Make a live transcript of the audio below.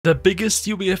The biggest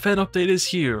UEFN update is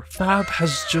here. FAB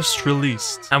has just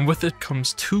released, and with it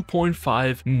comes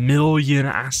 2.5 million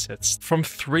assets from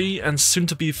 3 and soon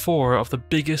to be 4 of the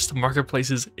biggest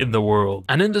marketplaces in the world.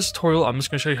 And in this tutorial, I'm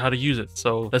just going to show you how to use it.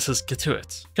 So let's just get to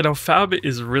it. Okay, now FAB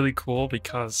is really cool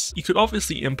because you could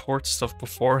obviously import stuff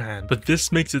beforehand, but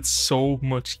this makes it so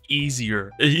much easier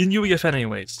in UEFN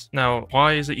anyways. Now,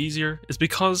 why is it easier? It's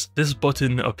because this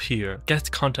button up here,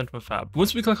 get content from FAB.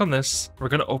 Once we click on this, we're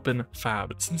going to open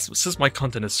FAB. Since my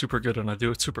content is super good and I do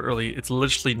it super early, it's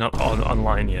literally not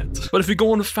online yet. But if you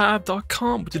go on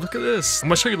fab.com, would you look at this? I'm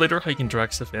gonna show you later how you can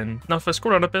drag stuff in. Now, if I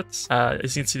scroll down a bit,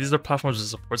 as you can see, these are platforms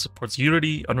it supports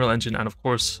Unity, Unreal Engine, and of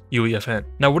course, UEFN.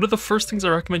 Now, one of the first things I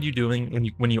recommend you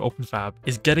doing when you open FAB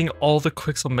is getting all the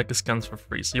QUIXEL MEGASCANs for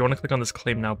free. So you want to click on this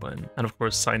Claim Now button, and of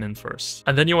course, sign in first.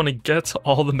 And then you want to get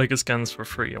all the MEGASCANs for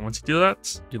free. And once you do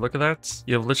that, you look at that,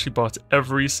 you have literally bought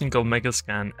every single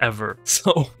MEGASCAN ever.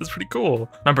 So it's pretty cool.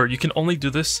 Remember, you can only do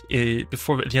this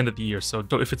before the end of the year. So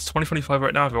if it's 2025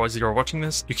 right now, otherwise you're watching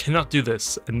this, you cannot do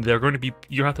this, and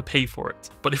you have to pay for it.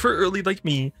 But if you're early like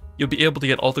me, you'll be able to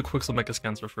get all the QUIXEL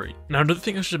MEGASCANs for free. Now, another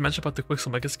thing I should mention about the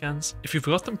QUIXEL MEGASCANs, if you've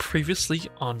got them previously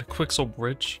on QUIXEL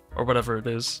Bridge or whatever it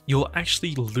is, you'll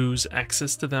actually lose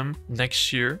access to them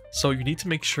next year. So you need to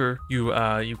make sure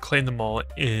you claim them all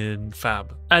in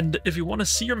FAB. And if you want to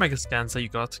see your MEGASCANs that you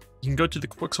got, you can go to the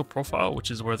QUIXEL profile,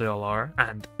 which is where they all are,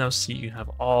 and now see you have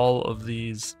all of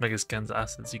these MEGASCANs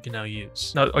assets you can now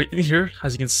use. Now, in here,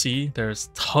 as you can see, there's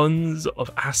tons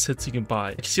of assets you can buy.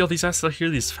 You can see all these assets out here,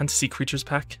 these fantasy creatures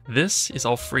pack. This is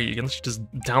all free. You can just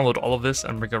download all of this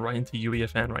and bring it right into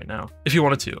UEFN right now, if you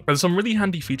wanted to. There's some really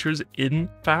handy features in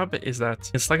FAB is that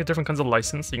it's like a different kinds of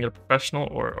license. You can get a professional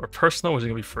or personal, which is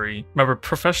going to be free. Remember,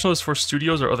 professional is for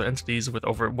studios or other entities with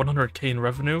over 100K in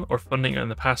revenue or funding in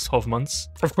the past 12 months.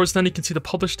 Of course, then you can see the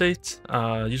publish date.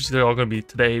 Usually they're all going to be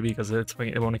today because it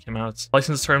only came out.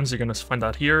 License terms, you're going to find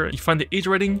that here. You find the age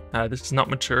rating. This is not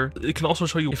mature. It can also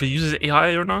show you if it uses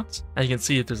AI or not. And you can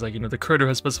see if there's like, the creator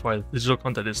has specified digital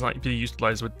content is not being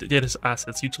utilized with data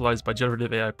assets utilized by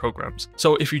generative AI programs.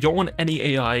 So if you don't want any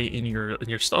AI in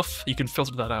your stuff, you can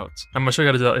filter that out. I'm going to show you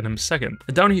how to do that in a second.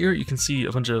 And down here, you can see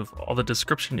a bunch of all the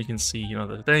description. You can see,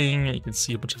 the thing. You can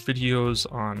see a bunch of videos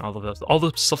on all of this, all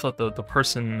the stuff that the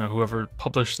person, whoever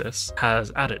published this,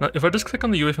 has added. Now, if I just click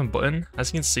on the UEFN button,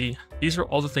 as you can see, these are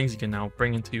all the things you can now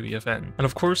bring into UEFN. And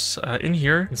of course, in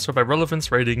here, you can sort by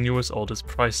relevance, rating, newest, oldest,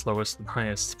 price, lowest, and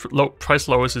highest. Price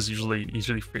lowest is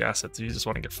usually free assets. You just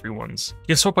want to get free ones. You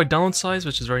can sort by download size,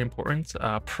 which is very important.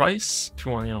 Price, if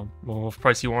you want, what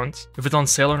price you want. If it's on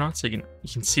sale or not, so you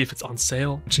can see if it's on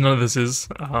sale, which none of this is.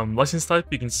 License type,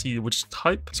 you can see which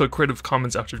type. So Creative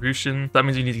Commons attribution. That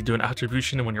means you need to do an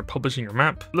attribution when you're publishing your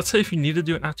map. Let's say if you need to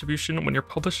do an attribution when you're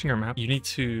publishing your map, you need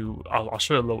to, I'll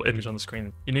show you a little image on the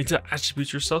screen. You need to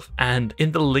attribute your stuff, and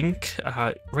in the link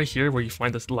right here where you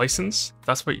find this license,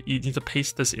 that's where you need to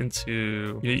paste this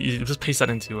into, you just paste that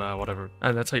into whatever,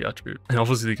 and that's how you attribute. And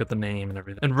obviously you get the name and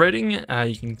everything. And rating,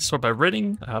 you can sort by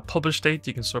rating, publish date,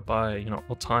 you can sort by,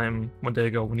 all time, 1 day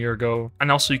ago, 1 year ago.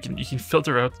 And also you can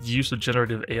filter out the use of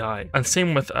generative AI, and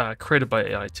same with created by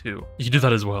AI too. You can do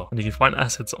that as well, and you can find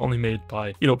assets only made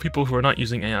by, people who are not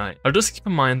using AI. Now just keep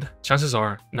in mind, chances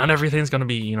are not everything's going to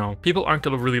be, people aren't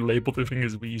going to really label the thing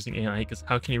as we using AI, because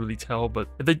how can you really tell? But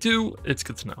if they do, it's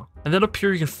good to know. And then up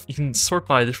here, you can sort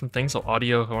by different things. So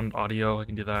audio, if I wanted audio, I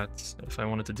can do that. If I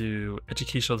wanted to do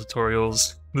educational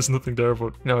tutorials, there's nothing there,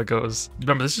 but you know how it goes.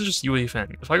 Remember, this is just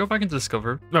UEFN. If I go back into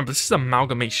Discover, remember, this is an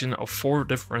amalgamation of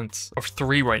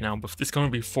 3 right now, but it's going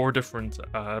to be 4 different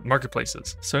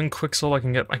marketplaces. So in QUIXEL,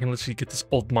 I can literally get this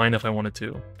old mine if I wanted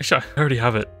to. Actually, I already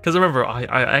have it. Because remember, I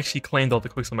actually claimed all the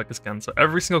QUIXEL MEGASCANs. So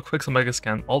every single QUIXEL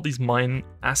MEGASCAN, all these mine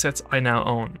assets I now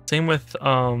own. Same with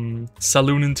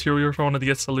Saloon Interior, if I wanted to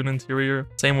get Saloon Interior.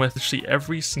 Same with actually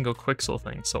every single QUIXEL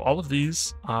thing. So all of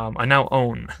these I now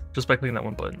own just by clicking that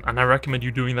one button. And I recommend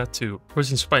you doing that too. Of course,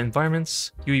 you can sort by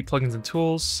environments, UE plugins and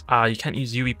tools. You can't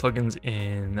use UE plugins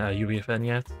in UEFN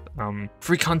yet.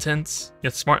 Free content, you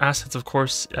have smart assets, of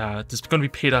course. There's going to be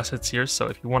paid assets here, so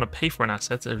if you want to pay for an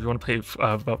asset, if you want to pay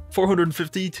about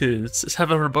 450 to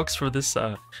 700 bucks for this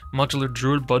modular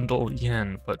druid bundle, you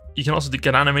can. But you can also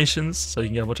get animations, so you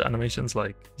can get a bunch of animations.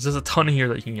 Like, there's a ton here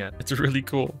that you can get. It's really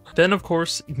cool. Then, of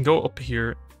course, you can go up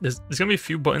here. There's going to be a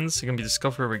few buttons. You can be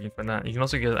Discover, where you can find that. You can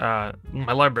also get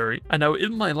my library. And now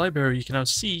in my library, you can now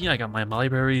see, I got my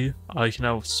library. You can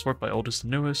now sort by oldest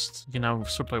and newest. You can now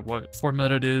sort by what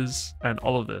format it is, and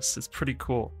all of this. It's pretty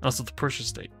cool. And also the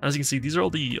purchase date. As you can see, these are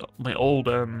all my old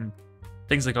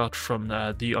things I got from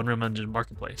the Unreal Engine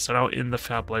Marketplace. So now in the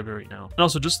Fab library now. And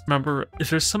also just remember, if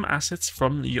there's some assets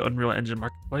from the Unreal Engine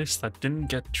Marketplace that didn't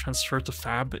get transferred to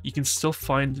Fab, you can still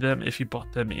find them if you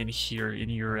bought them in here in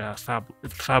your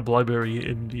Fab library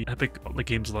in the Epic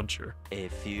Games Launcher. A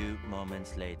few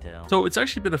moments later. So it's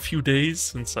actually been a few days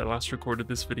since I last recorded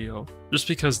this video, just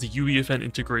because the UEFN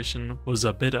integration was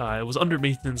a bit, it was under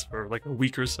maintenance for like a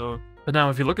week or so. But now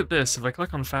if you look at this, if I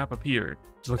click on Fab up here,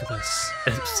 just look at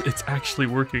this, it's actually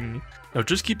working. Now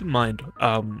just keep in mind,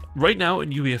 right now in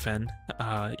UEFN,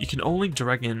 you can only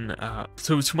drag in,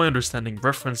 so to my understanding,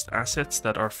 referenced assets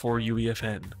that are for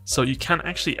UEFN. So you can't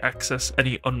actually access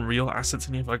any Unreal assets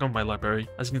in here. If I go on my library,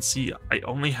 as you can see, I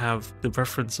only have the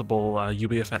referenceable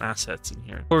UEFN assets in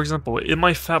here. For example, in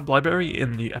my Fab library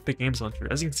in the Epic Games Launcher,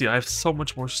 as you can see, I have so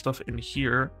much more stuff in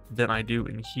here than I do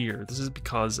in here. This is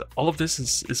because all of this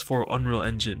is for Unreal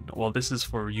Engine, while this is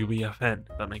for UEFN,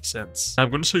 if that makes sense. I'm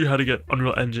going to show you how to get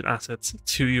Unreal Engine assets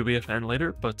to UEFN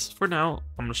later, but for now,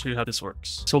 I'm going to show you how this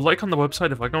works. So like on the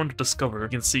website, if I go into Discover, you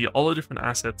can see all the different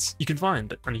assets you can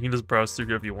find, and you can just browse through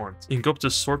here if you want. You can go up to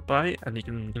Sort By, and you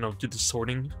can, do the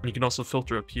sorting, and you can also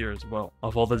filter up here as well,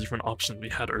 of all the different options we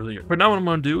had earlier. For now, what I'm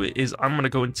going to do is I'm going to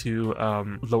go into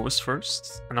lowest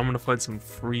first, and I'm going to find some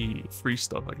free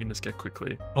stuff I can just get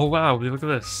quickly. Oh wow, look at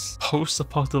this.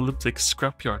 Post-apocalyptic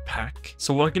scrapyard pack.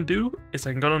 So what I can do is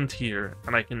I can go down to here,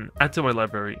 and I can add to my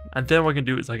library, and then what I can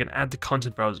do is I can add the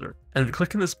content browser. And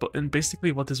clicking this button,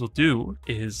 basically what this will do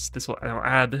is this will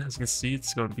add, as you can see,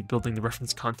 it's going to be building the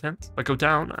reference content. If I go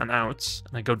down and out,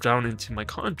 and I go down into my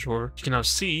content drawer, you can now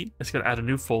see it's going to add a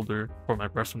new folder for my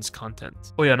reference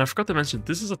content. Oh yeah, and I forgot to mention,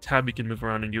 this is a tab you can move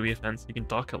around in UEFN, so you can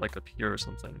dock it like up here or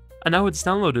something. And now it's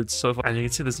downloaded, so and you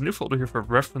can see there's a new folder here for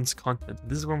reference content.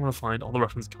 This is where I'm going to find all the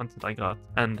reference content I got.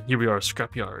 And here we are,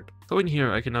 Scrapyard. So in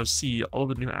here, I can now see all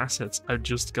the new assets I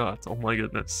just got. Oh my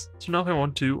goodness. So now if I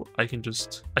want to, I can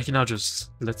now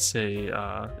just, let's say,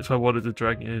 if I wanted to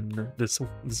drag in this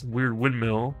weird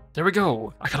windmill, there we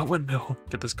go. I got a windmill.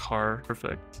 Get this car,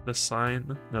 perfect. This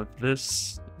sign, now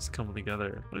this is coming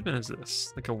together. What even is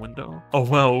this? Like a window? Oh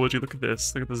wow, would you look at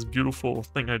this? Look at this beautiful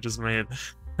thing I just made.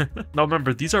 Now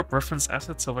remember, these are reference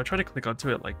assets, so if I try to click onto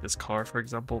it, like this car for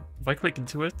example, if I click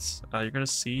into it, you're gonna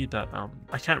see that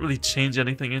I can't really change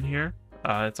anything in here.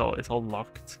 It's all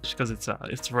locked just because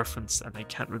it's referenced and I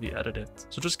can't really edit it.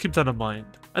 So just keep that in mind.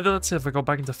 And then let's say if I go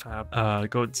back into Fab,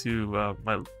 go into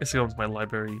my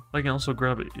library, I can also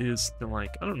grab is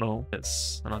like, I don't know,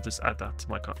 this, and I'll just add that to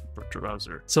my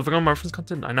browser. So if I go on my reference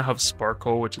content, I now have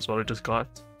Sparkle, which is what I just got,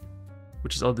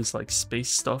 which is all this like space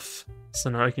stuff. So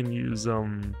now I can use so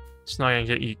now I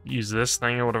can use this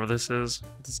thing or whatever this is,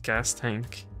 this gas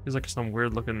tank. It's like some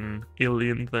weird looking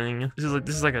alien thing. This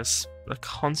is like a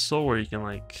console where you can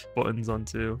like buttons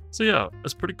onto. So yeah,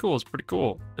 it's pretty cool. It's pretty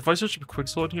cool. If I search up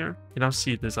QUIXEL in here, you now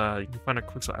see there's you can find a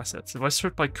QUIXEL assets. If I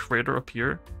search by creator up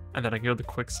here, and then I go to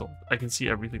QUIXEL, I can see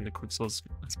everything the QUIXEL is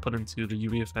put into the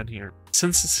UEFN here.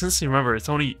 Since you remember,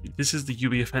 this is the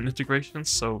UEFN integration,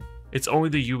 so it's only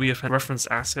the UEFN reference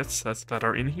assets that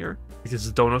are in here. Because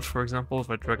the donut, for example, if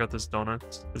I drag out this donut,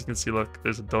 as you can see, look,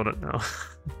 there's a donut now.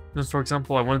 And for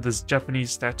example, I wanted this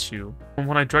Japanese statue. And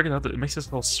when I drag it out, it makes this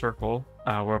little circle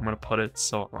where I'm going to put it.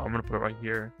 So I'm going to put it right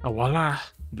here. Oh, voila!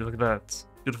 Look at that.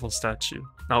 Beautiful statue.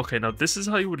 Now, okay, now this is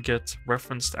how you would get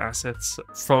referenced assets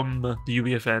from the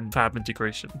UEFN Fab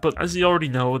integration. But as you already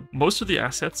know, most of the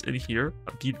assets in here,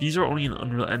 these are only in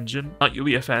Unreal Engine, not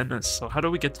UEFN. So how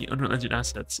do we get the Unreal Engine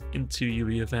assets into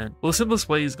UEFN? Well, the simplest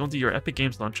way is going to your Epic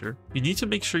Games Launcher. You need to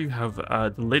make sure you have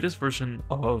the latest version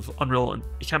of Unreal.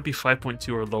 It can't be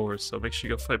 5.2 or lower, so make sure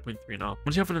you got 5.3 now.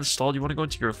 Once you have it installed, you want to go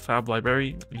into your Fab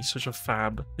library, and you search for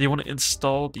Fab. Then you want to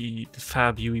install the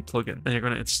Fab UE plugin. Then you're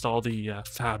going to install the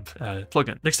Fab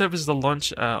plugin. Next step is the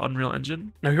launch Unreal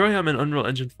Engine. Now here I am in Unreal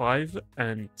Engine 5,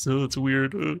 and so it's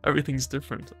weird. Everything's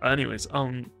different. Anyways,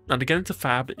 now to get into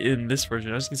Fab in this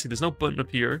version, as you can see, there's no button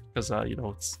up here because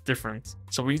it's different.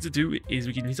 So what we need to do is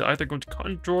we need to either go into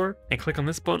content drawer and click on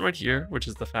this button right here, which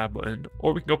is the Fab button,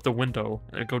 or we can go up the window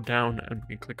and go down and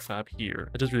we can click Fab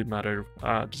here. It doesn't really matter.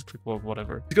 Just click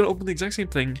whatever. It's gonna open the exact same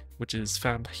thing, which is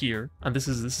Fab here, and this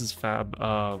is Fab,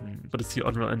 but it's the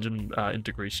Unreal Engine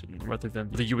integration rather than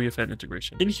the UEFN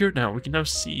integration. In here now, we can now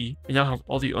see we now have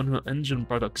all the Unreal Engine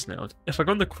products now. If I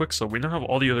go into QUIXEL, we now have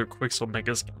all the other QUIXEL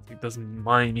MEGASCANS. It doesn't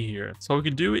mine here. So what we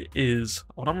can do is,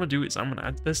 what I'm gonna do is I'm gonna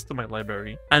add this to my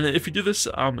library. And then if you do this,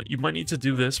 you might need to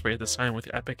do this where you have to sign with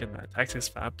Epic and access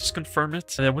Fab. Just confirm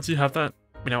it. And then once you have that,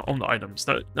 we now own the items.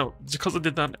 No, because I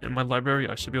did that in my library,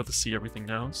 I should be able to see everything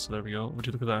now. So there we go. Would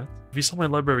you look at that? If you saw my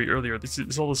library earlier, this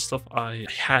is all the stuff I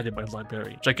had in my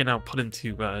library, which I can now put into,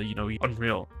 you know,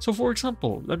 Unreal. So for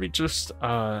example, let me just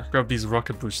grab these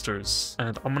rocket boosters,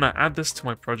 and I'm gonna add this to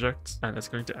my project, and it's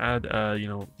going to add, you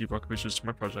know, the rocket boosters to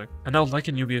my project. And now, like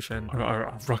in UEFN,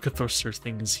 our rocket thruster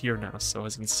thing is here now. So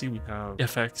as you can see, we have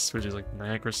FX, which is like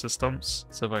Niagara systems.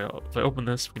 So if I open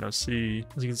this, we now see,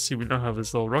 as you can see, we now have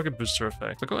this little rocket booster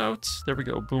effect. So go out, there we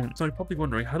go, boom. So you're probably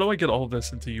wondering, how do I get all of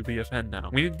this into UEFN now?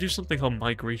 We need to do something called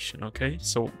migration, okay?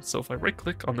 So if I right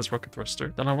click on this rocket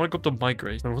thruster, then I want to go up to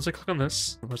migrate. And once I click on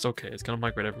this, it's okay, it's gonna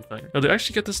migrate everything. Now to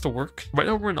actually get this to work, right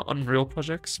now we're in Unreal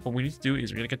projects. What we need to do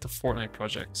is we're gonna get to Fortnite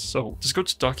projects. So just go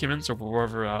to documents or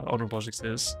wherever Unreal projects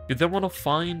is. You then want to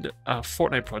find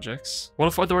Fortnite projects.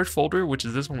 Want to find the right folder, which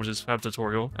is this one, which is Fab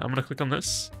Tutorial. I'm gonna click on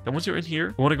this. Then once you're in here,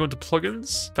 you want to go into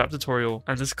plugins, Fab Tutorial,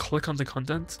 and just click on the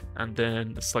content and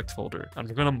then select folder. And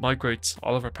we're gonna migrate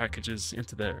all of our packages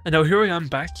into there. And now here I am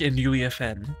back in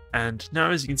UEFN. And now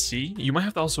as you can see, you might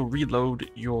have to also reload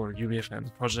your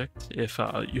UEFN project if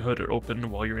you had it open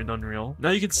while you're in Unreal.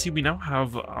 Now you can see we now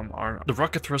have the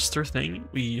rocket thruster thing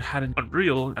we had in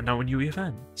Unreal and now in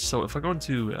UEFN. So if I go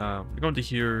into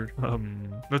here,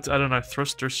 let's add on our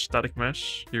thruster static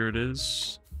mesh. Here it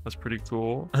is. That's pretty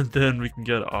cool. And then we can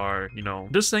get our, you know,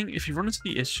 this thing, if you run into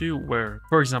the issue where,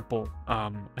 for example,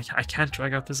 I can't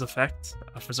drag out this effect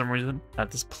for some reason,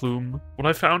 this plume. What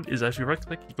I found is that if you right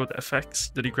click, you go to effects,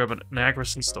 then you grab a Niagara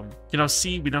system. You know,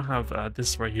 see, we now have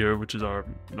this right here, which is our,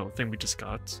 you know, thing we just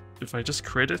got. If I just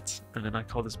create it, and then I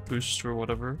call this boost or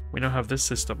whatever, we now have this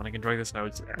system, and I can drag this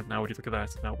out, and now when you look at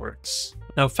that, it now works.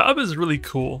 Now, Fab is really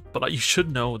cool, but you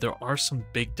should know there are some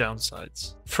big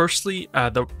downsides. Firstly,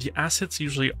 the assets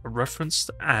usually are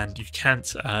referenced, and you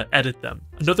can't edit them.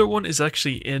 Another one is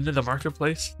actually in the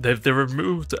marketplace. They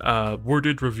removed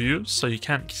worded reviews, so you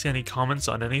can't see any comments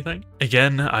on anything.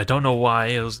 Again, I don't know why.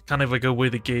 It was kind of like a way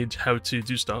to gauge how to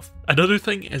do stuff. Another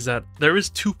thing is that there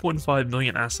is 2.5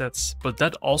 million assets, but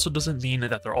that also doesn't mean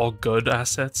that they're all good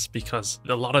assets, because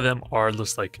a lot of them are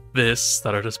just like this,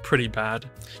 that are just pretty bad.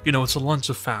 You know, it's a launch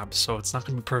of Fab, so it's not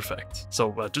going to be perfect.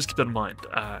 So just keep that in mind.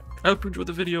 I hope you enjoyed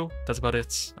the video. That's about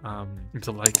it. Remember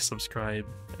to like, subscribe,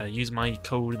 use my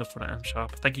code in the Fortnite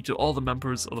shop. Thank you to all the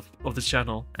members of the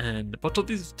channel, and watch all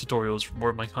these tutorials for more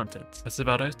of my content. That's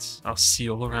about it. I'll see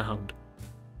you all around.